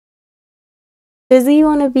Busy, you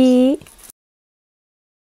want to be?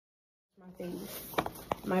 My face.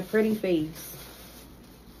 My pretty face.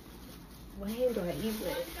 What hand do I eat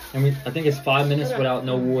with? I mean, I think it's 5 minutes without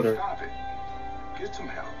no water. Get some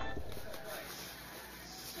help.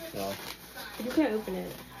 So, You can't open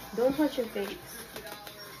it. Don't touch your face.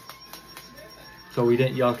 so we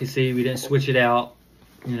didn't, y'all can see, we didn't switch it out,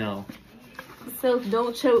 you know. So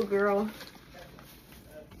don't choke, girl.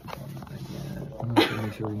 I'm gonna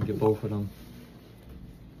make sure we can get both of them.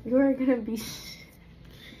 You are gonna be.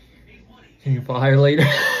 Can you fire later?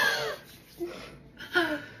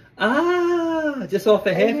 Ah, just off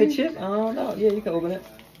a half a chip? I don't know. Yeah, you can open it.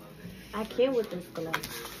 I can't with this glove.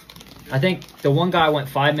 I think the one guy went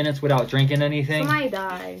 5 minutes without drinking anything. Somebody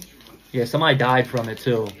died. Yeah, somebody died from it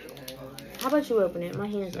too. How about you open it? My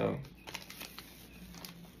hands. So.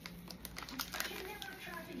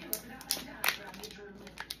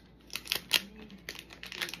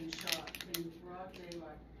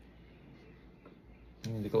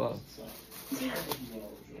 You need the gloves.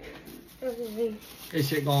 This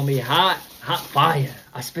shit gonna be hot, hot fire.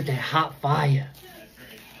 I spit that hot fire.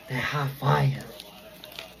 That hot fire.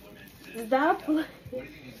 Stop.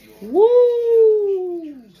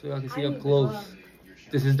 Woo! So y'all can see up close.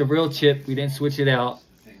 This is the real chip. We didn't switch it out.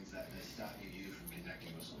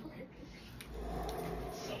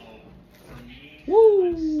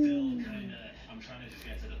 Woo!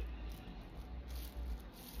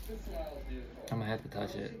 I'm gonna have to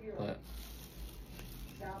touch it, but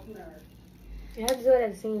You have to do it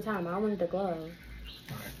at the same time. I want the glove. alright,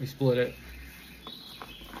 we split it.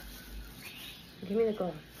 Give me the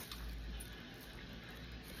glove.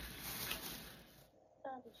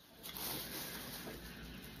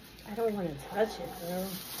 I don't want to touch it, girl.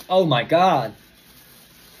 Oh my god.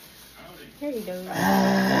 Here you go.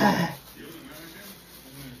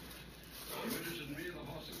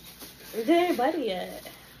 Is there anybody yet?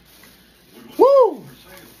 Woo!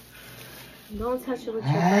 Don't touch it with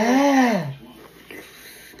your breath.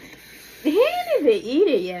 He didn't even eat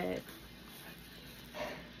it yet.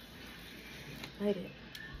 Bite it.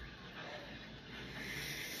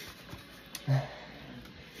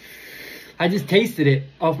 I just tasted it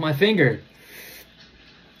off my finger.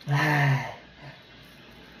 That's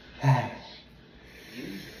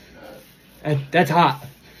hot.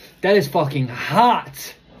 That is fucking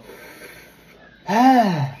hot.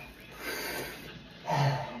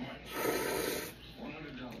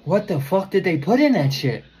 What the fuck did they put in that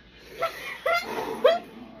shit?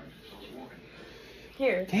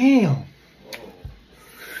 Here. Damn.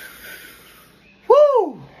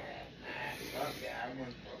 Woo!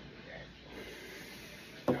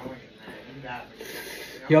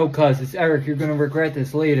 Yo, cuz, it's Eric. You're gonna regret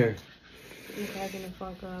this later. He's cracking the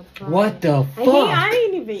fuck up. What the fuck? I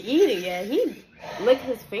didn't even eat it yet. He licked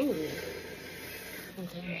his fingers.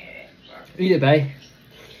 Okay. Eat it, babe.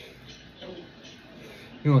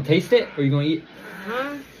 You gonna taste it or you gonna eat?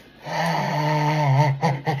 Huh?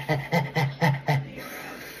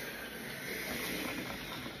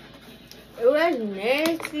 Oh, that's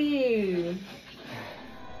nasty.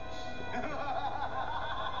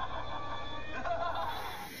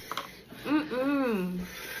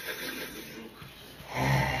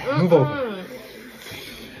 Move over.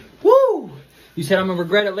 Woo! You said I'm gonna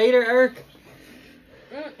regret it later, Eric?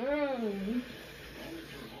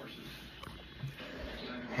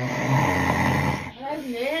 That's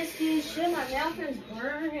nasty as shit. My mouth is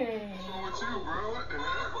burning. What's wrong with you, bro? What the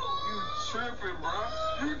heck? You tripping, bro?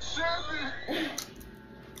 You tripping?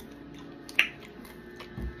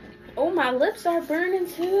 Oh, my lips are burning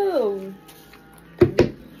too.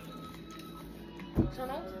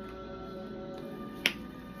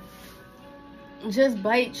 Just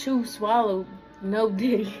bite, chew, swallow. No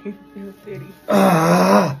diddy. No diddy.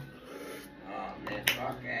 Ah! Oh man,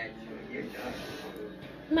 fuck that. You're done.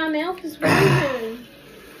 My mouth is burning.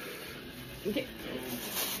 Okay.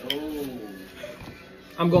 Oh.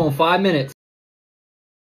 I'm going 5 minutes.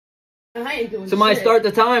 I ain't doing Somebody shit. start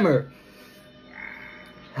the timer.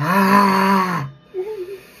 Ah!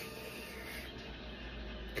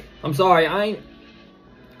 I'm sorry, I ain't.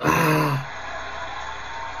 Ah!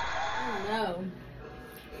 No.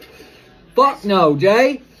 Fuck no,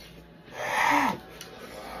 Jay.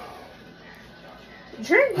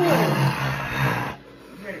 Drink it. You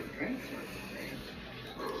better drink something.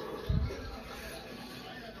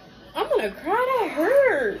 I'm gonna cry. That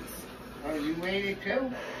hurts. Oh, you waited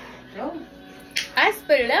too? So? I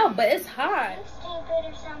spit it out, but it's hot.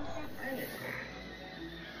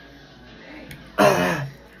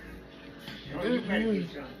 Oh, you better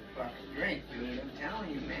get some fucking drink, dude. I'm telling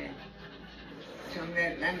you, man. Some of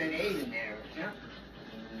that lemonade in there or something.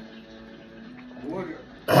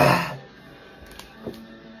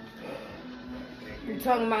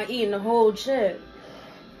 talking about eating the whole chip.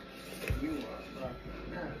 You are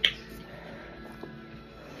fucking nuts.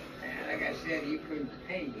 And like I said, you couldn't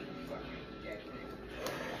pay me to fucking get it.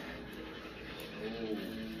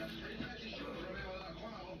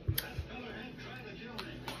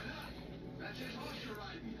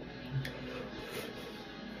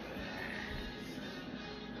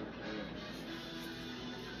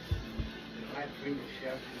 I bring the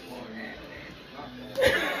chef before that,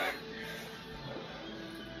 man.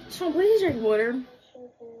 Sean, please drink water.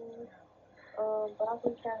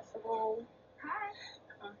 Broccoli casserole.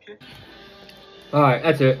 All right,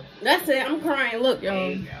 that's it. That's it. I'm crying. Look,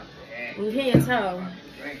 y'all. You can't tell.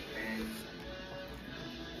 Drink,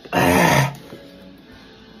 man.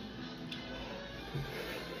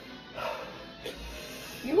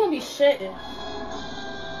 You gonna be shitting.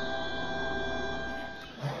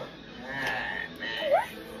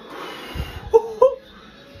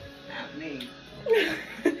 Not me.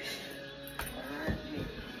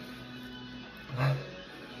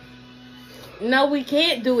 No, we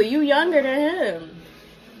can't do it. You younger than him.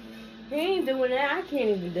 He ain't doing that. I can't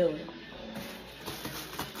even do it.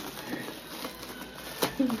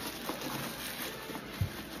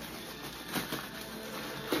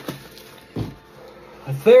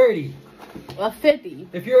 A 30. A 50.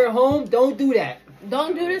 If you're at home, don't do that.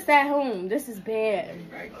 Don't do this at home. This is bad.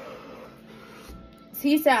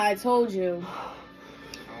 He said I told you.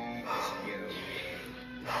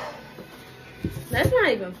 That's not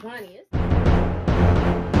even funny. It's